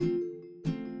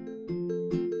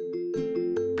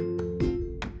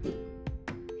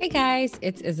Hey guys,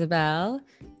 it's Isabel.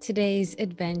 Today's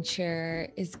adventure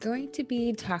is going to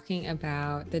be talking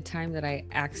about the time that I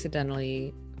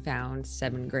accidentally found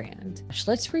 $7,000.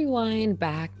 Let's rewind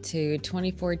back to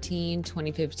 2014,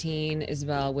 2015.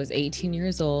 Isabel was 18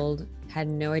 years old, had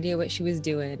no idea what she was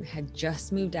doing, had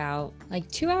just moved out like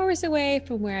 2 hours away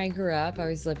from where I grew up. I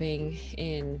was living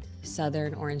in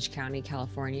southern Orange County,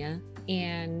 California.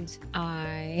 And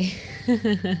I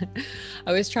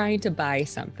I was trying to buy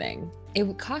something. It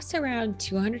would cost around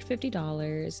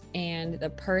 $250, and the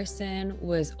person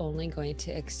was only going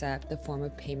to accept the form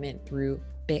of payment through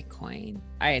Bitcoin.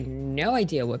 I had no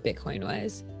idea what Bitcoin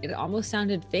was. It almost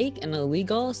sounded fake and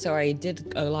illegal, so I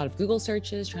did a lot of Google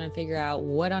searches trying to figure out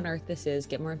what on earth this is,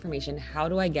 get more information, how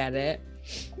do I get it?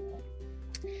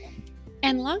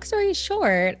 And long story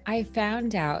short, I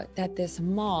found out that this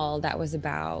mall that was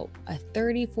about a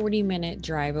 40 minute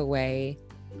drive away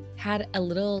had a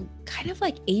little kind of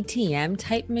like ATM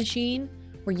type machine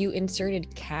where you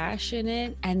inserted cash in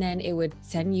it and then it would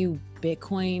send you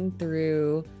Bitcoin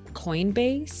through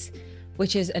Coinbase,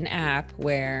 which is an app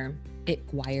where it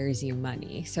wires you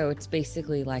money. So it's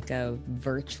basically like a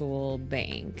virtual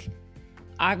bank.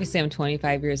 Obviously, I'm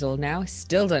 25 years old now.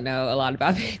 Still don't know a lot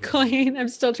about Bitcoin. I'm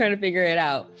still trying to figure it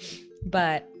out.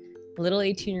 But little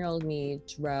 18-year-old me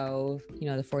drove,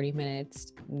 the 40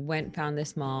 minutes, found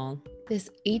this mall.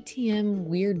 This ATM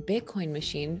weird Bitcoin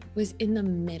machine was in the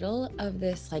middle of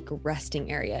this like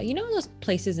resting area. You know those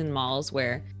places in malls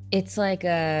where it's like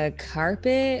a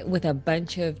carpet with a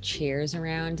bunch of chairs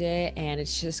around it, and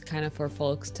it's just kind of for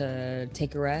folks to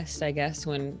take a rest, I guess,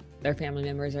 when their family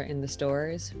members are in the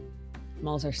stores.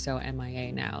 Malls are so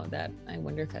MIA now that I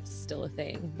wonder if that's still a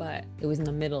thing, but it was in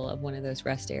the middle of one of those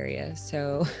rest areas.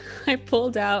 So I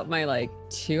pulled out my like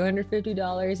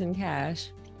 $250 in cash,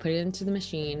 put it into the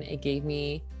machine. It gave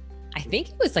me, I think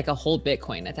it was like a whole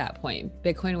Bitcoin at that point.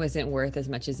 Bitcoin wasn't worth as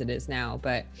much as it is now,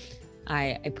 but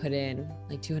I put in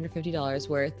like $250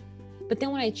 worth. But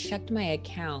then when I checked my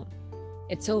account,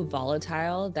 it's so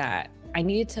volatile that I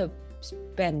needed to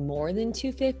spend more than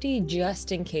 $250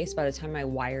 just in case by the time I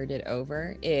wired it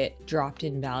over, it dropped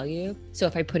in value. So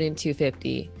if I put in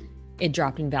 $250, it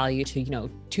dropped in value to,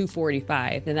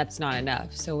 $245, then that's not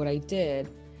enough. So what I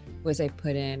did was I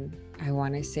put in, I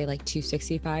want to say like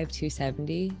 $265,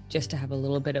 $270, just to have a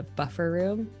little bit of buffer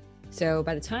room. So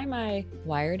by the time I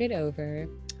wired it over,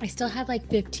 I still had like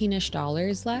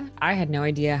 $15-ish left. I had no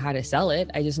idea how to sell it.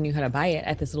 I just knew how to buy it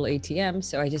at this little ATM.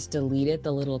 So I just deleted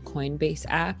the little Coinbase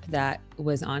app that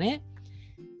was on it.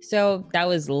 So that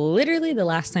was literally the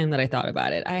last time that I thought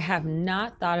about it. I have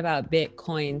not thought about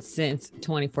Bitcoin since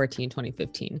 2014,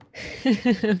 2015.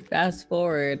 Fast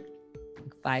forward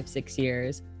 5-6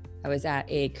 years. I was at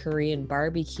a Korean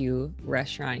barbecue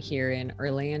restaurant here in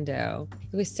Orlando.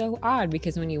 It was so odd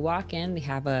because when you walk in, they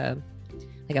have a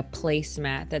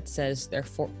placemat that says their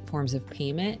forms of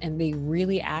payment, and they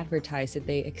really advertise that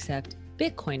they accept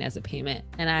Bitcoin as a payment.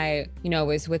 And I,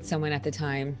 was with someone at the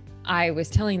time. I was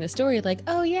telling the story like,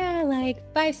 oh yeah,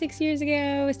 like 5-6 years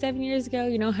ago, 7 years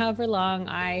ago, however long,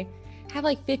 I have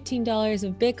like $15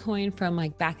 of Bitcoin from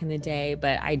like back in the day,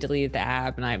 but I deleted the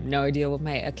app and I have no idea what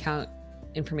my account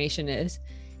information is.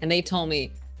 And they told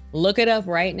me, look it up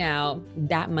right now.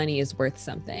 That money is worth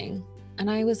something. And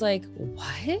I was like,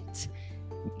 what?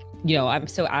 I'm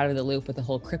so out of the loop with the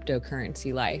whole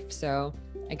cryptocurrency life. So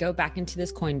I go back into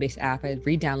this Coinbase app. I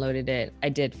re-downloaded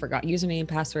it. Forgot username,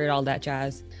 password, all that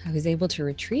jazz. I was able to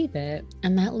retrieve it.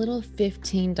 And that little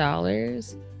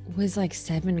 $15 was like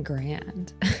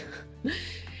 $7,000.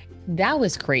 That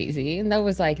was crazy. And that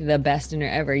was like the best dinner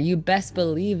ever. You best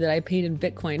believe that I paid in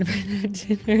Bitcoin for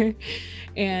that dinner.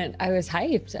 And I was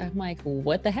hyped. I'm like,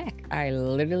 what the heck? I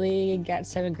literally got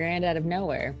 $7,000 out of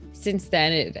nowhere. Since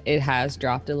then, it has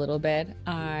dropped a little bit.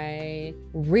 I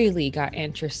really got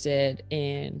interested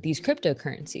in these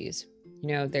cryptocurrencies.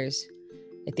 There's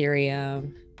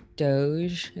Ethereum,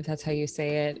 Doge, if that's how you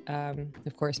say it.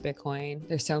 Of course, Bitcoin.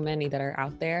 There's so many that are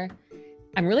out there.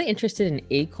 I'm really interested in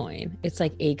Acoin. It's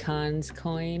like Akon's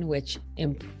coin, which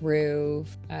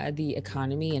improve the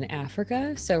economy in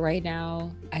Africa. So right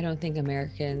now, I don't think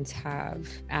Americans have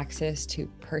access to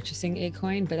purchasing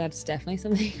Acoin, but that's definitely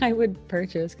something I would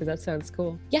purchase because that sounds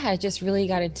cool. Yeah, I just really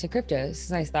got into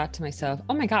cryptos. I thought to myself,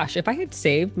 oh my gosh, if I had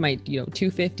saved my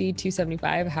 $250,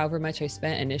 $275, however much I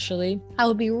spent initially, I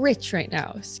would be rich right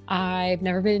now. I've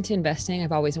never been into investing.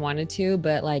 I've always wanted to,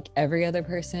 but like every other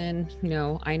person,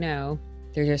 I know,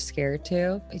 they're just scared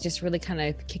to. It just really kind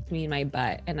of kicked me in my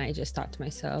butt. And I just thought to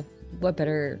myself, what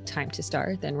better time to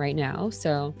start than right now?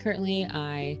 So currently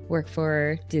I work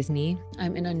for Disney.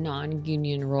 I'm in a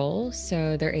non-union role,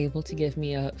 so they're able to give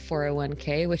me a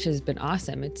 401k, which has been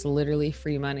awesome. It's literally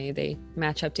free money. They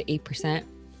match up to 8%,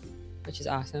 which is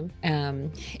awesome.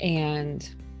 And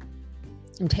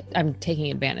I'm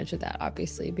taking advantage of that,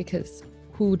 obviously, because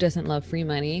who doesn't love free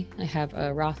money? I have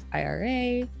a Roth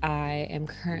IRA. I am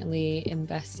currently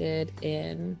invested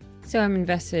in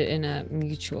a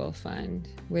mutual fund,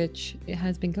 which it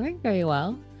has been going very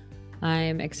well.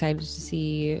 I'm excited to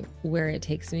see where it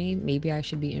takes me. Maybe I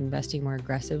should be investing more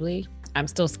aggressively. I'm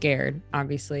still scared,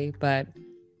 obviously, but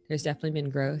there's definitely been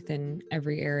growth in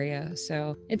every area.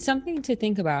 So it's something to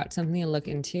think about, something to look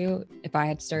into. If I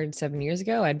had started 7 years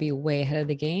ago, I'd be way ahead of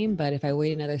the game. But if I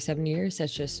wait another 7 years,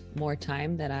 that's just more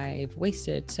time that I've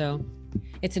wasted. So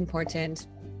it's important.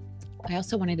 I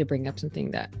also wanted to bring up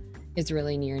something that is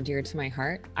really near and dear to my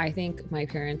heart. I think my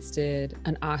parents did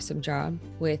an awesome job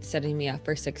with setting me up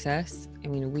for success. I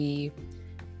mean, we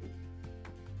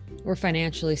were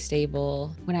financially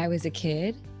stable when I was a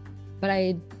kid, but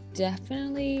I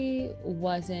definitely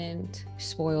wasn't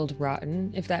spoiled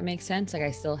rotten, if that makes sense. Like,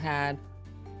 I still had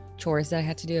chores that I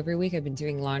had to do every week. I've been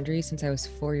doing laundry since I was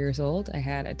 4 years old. I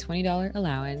had a $20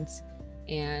 allowance,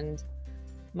 and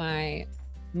my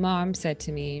mom said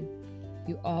to me,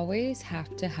 you always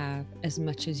have to have as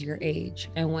much as your age.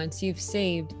 And once you've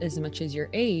saved as much as your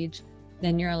age,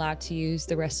 then you're allowed to use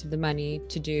the rest of the money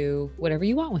to do whatever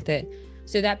you want with it.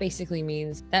 So that basically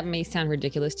means, that may sound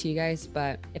ridiculous to you guys,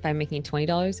 but if I'm making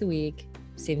 $20 a week,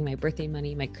 saving my birthday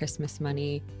money, my Christmas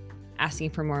money, asking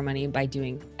for more money by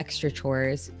doing extra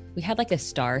chores. We had like a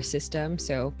star system.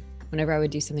 So whenever I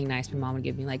would do something nice, my mom would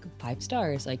give me like 5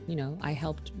 stars, like, you know, I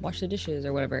helped wash the dishes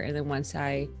or whatever. And then once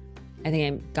I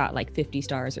think I got like 50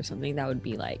 stars or something, that would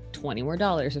be like $20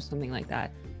 more or something like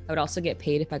that. I would also get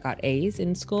paid if I got A's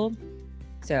in school.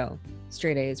 So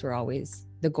straight A's were always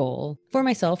the goal for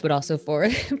myself, but also for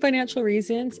financial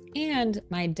reasons. And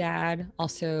my dad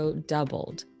also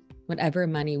doubled whatever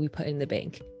money we put in the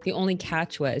bank. The only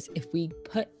catch was, if we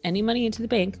put any money into the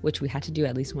bank, which we had to do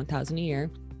at least 1,000 a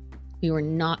year, we were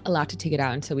not allowed to take it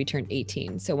out until we turned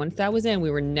 18. So once that was in,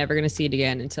 we were never going to see it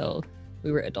again until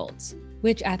we were adults,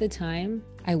 which at the time,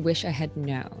 I wish I had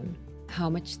known how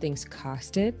much things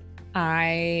costed.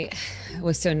 I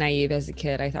was so naive as a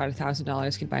kid. I thought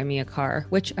 $1,000 could buy me a car,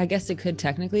 which I guess it could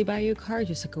technically buy you a car,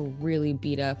 just like a really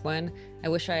beat up one. I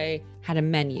wish I had a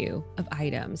menu of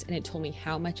items and it told me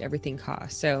how much everything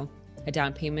cost. So a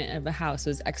down payment of a house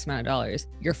was X amount of dollars.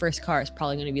 Your first car is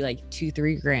probably going to be like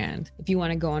 $2-3 grand. If you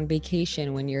want to go on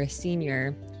vacation when you're a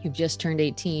senior, you've just turned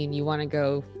 18, you want to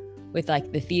go with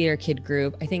like the theater kid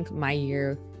group. I think my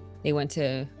year, they went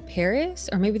to Paris,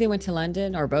 or maybe they went to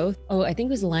London, or both. Oh, I think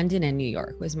it was London and New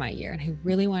York was my year. And I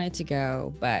really wanted to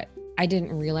go, but I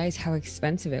didn't realize how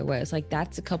expensive it was. Like,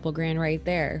 that's a couple grand right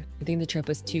there. I think the trip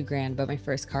was $2 grand, but my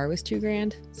first car was $2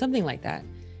 grand, something like that.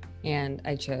 And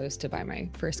I chose to buy my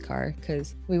first car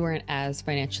because we weren't as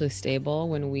financially stable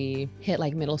when we hit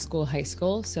like middle school, high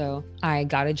school. So I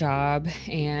got a job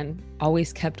and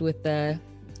always kept with the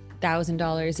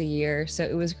 $1,000 a year. So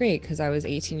it was great because I was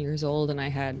 18 years old and I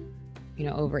had, you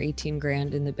know, over 18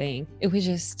 grand in the bank. It was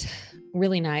just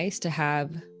really nice to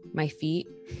have my feet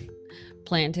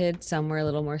planted somewhere a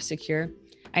little more secure.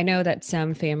 I know that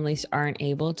some families aren't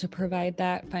able to provide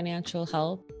that financial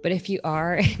help, but if you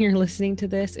are and you're listening to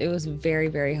this, it was very,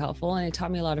 very helpful. And it taught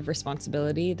me a lot of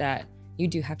responsibility, that you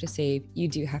do have to save, you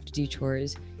do have to do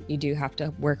chores, you do have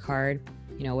to work hard,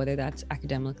 you know, whether that's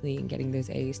academically and getting those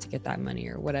A's to get that money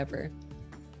or whatever.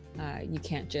 You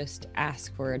can't just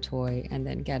ask for a toy and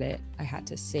then get it. I had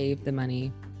to save the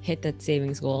money, hit that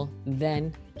savings goal,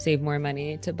 then save more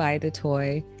money to buy the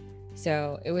toy.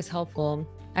 So it was helpful.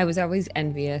 I was always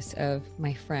envious of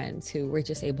my friends who were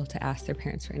just able to ask their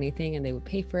parents for anything and they would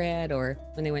pay for it. Or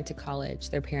when they went to college,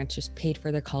 their parents just paid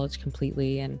for their college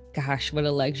completely. And gosh, what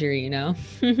a luxury, you know?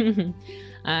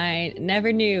 I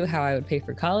never knew how I would pay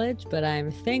for college, but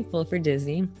I'm thankful for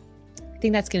Disney. I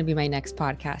think that's going to be my next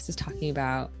podcast, is talking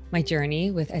about my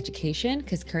journey with education,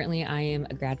 because currently I am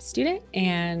a grad student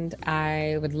and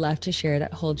I would love to share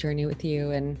that whole journey with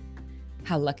you and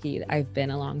how lucky I've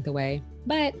been along the way.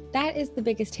 But that is the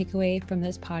biggest takeaway from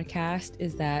this podcast,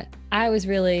 is that I was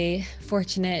really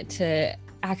fortunate to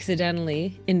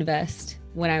accidentally invest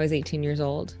when I was 18 years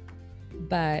old.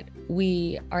 But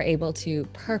we are able to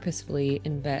purposefully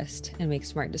invest and make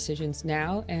smart decisions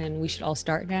now. And we should all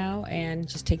start now and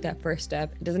just take that first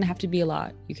step. It doesn't have to be a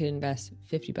lot. You can invest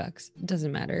 $50. It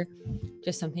doesn't matter.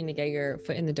 Just something to get your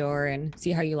foot in the door and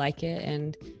see how you like it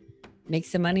and make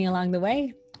some money along the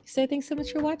way. So thanks so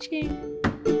much for watching.